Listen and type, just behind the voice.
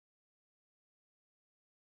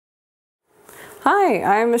Hi,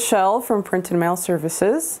 I'm Michelle from Print and Mail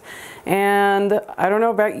Services, and I don't know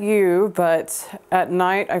about you, but at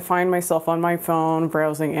night I find myself on my phone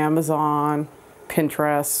browsing Amazon,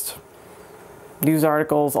 Pinterest, news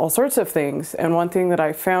articles, all sorts of things. And one thing that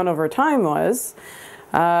I found over time was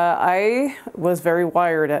I was very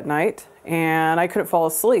wired at night and I couldn't fall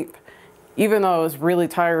asleep, even though I was really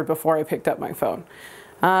tired before I picked up my phone.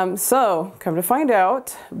 So come to find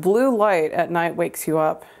out, blue light at night wakes you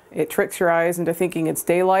up. It tricks your eyes into thinking it's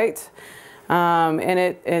daylight, and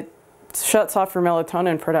it shuts off your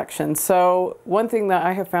melatonin production. So one thing that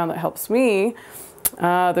I have found that helps me,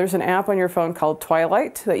 there's an app on your phone called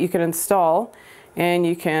Twilight that you can install, and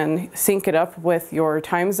you can sync it up with your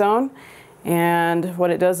time zone. And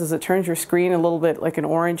what it does is it turns your screen a little bit like an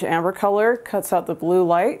orange amber color, cuts out the blue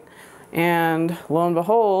light, and lo and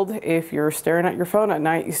behold, if you're staring at your phone at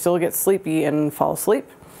night, you still get sleepy and fall asleep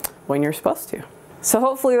when you're supposed to. So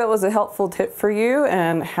hopefully that was a helpful tip for you,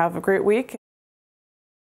 and have a great week.